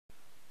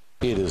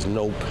It is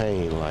no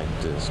pain like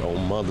this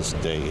on Mother's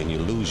Day, and you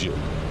lose your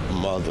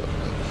mother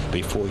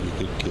before you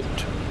could get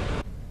to.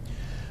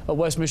 A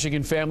West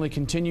Michigan family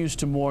continues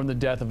to mourn the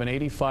death of an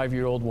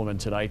 85-year-old woman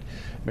tonight.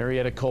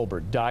 Mayetta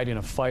Cobert died in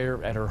a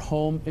fire at her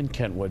home in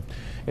Kentwood.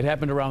 It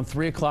happened around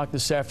 3 o'clock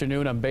this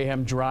afternoon on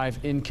Bayham Drive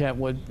in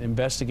Kentwood.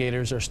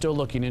 Investigators are still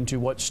looking into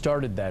what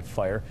started that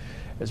fire.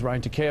 As Ryan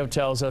Takeo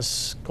tells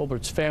us,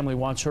 Colbert's family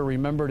wants her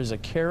remembered as a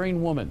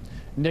caring woman,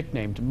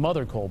 nicknamed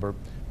Mother Cobert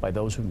by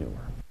those who knew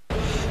her.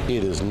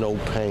 It is no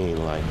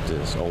pain like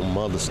this on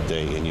Mother's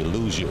Day, and you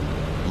lose your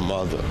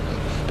mother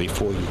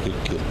before you could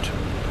get to.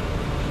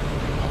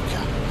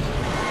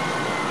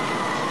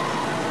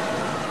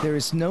 There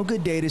is no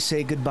good day to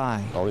say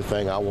goodbye. Only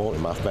thing I want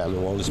and my family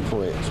wants is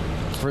prayers.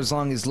 For as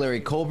long as Larry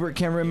Colbert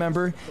can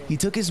remember, he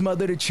took his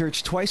mother to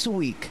church twice a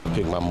week. I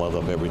picked my mother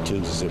up every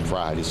Tuesday and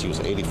Friday. She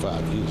was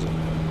 85 years old.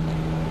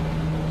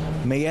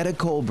 Mayetta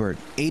Cobert,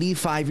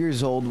 85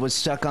 years old, was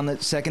stuck on the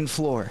second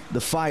floor.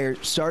 The fire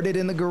started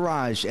in the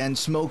garage and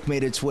smoke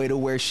made its way to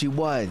where she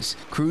was.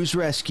 Crews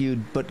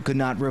rescued but could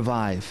not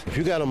revive. If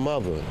you got a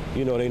mother,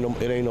 you know,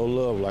 it ain't no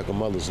love like a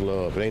mother's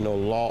love. It ain't no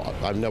law.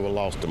 I've never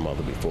lost a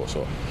mother before,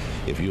 so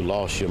if you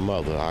lost your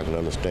mother, I can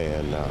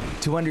understand now.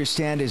 To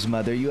understand his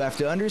mother, you have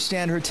to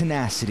understand her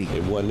tenacity.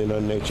 It wasn't in her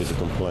nature to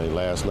complain.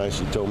 Last night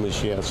she told me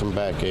she had some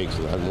backaches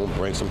and I won't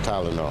bring some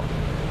Tylenol.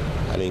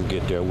 I didn't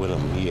get there with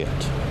him yet.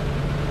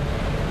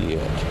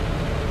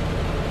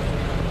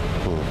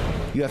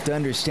 You have to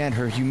understand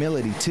her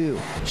humility, too.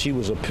 She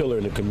was a pillar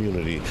in the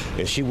community,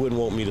 and she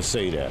wouldn't want me to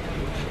say that.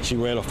 She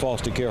ran a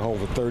foster care home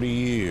for 30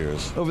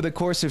 years. Over the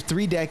course of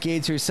 3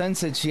 decades, her son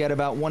said she had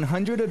about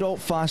 100 adult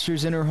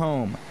fosters in her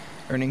home,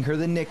 earning her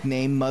the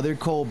nickname Mother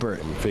Colbert.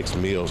 I fix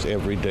meals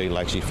every day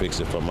like she fixed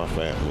it for my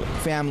family.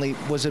 Family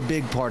was a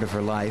big part of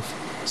her life.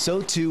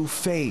 So, too,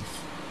 faith.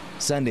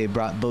 Sunday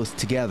brought both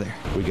together.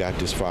 We got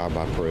this far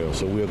by prayer,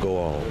 so we'll go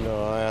on. You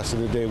know, I asked her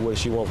today what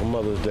she want for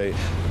Mother's Day.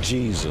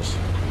 Jesus.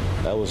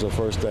 That was her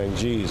first thing,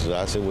 Jesus.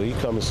 I said, well, he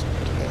coming.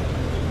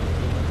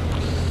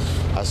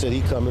 I said, he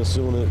coming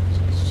soon enough.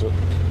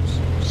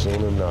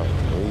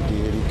 And he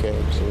did, he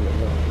came soon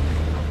enough.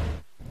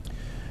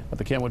 But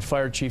the Kentwood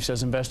Fire Chief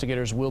says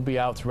investigators will be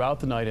out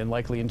throughout the night and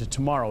likely into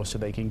tomorrow so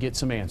they can get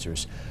some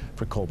answers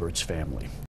for Colbert's family.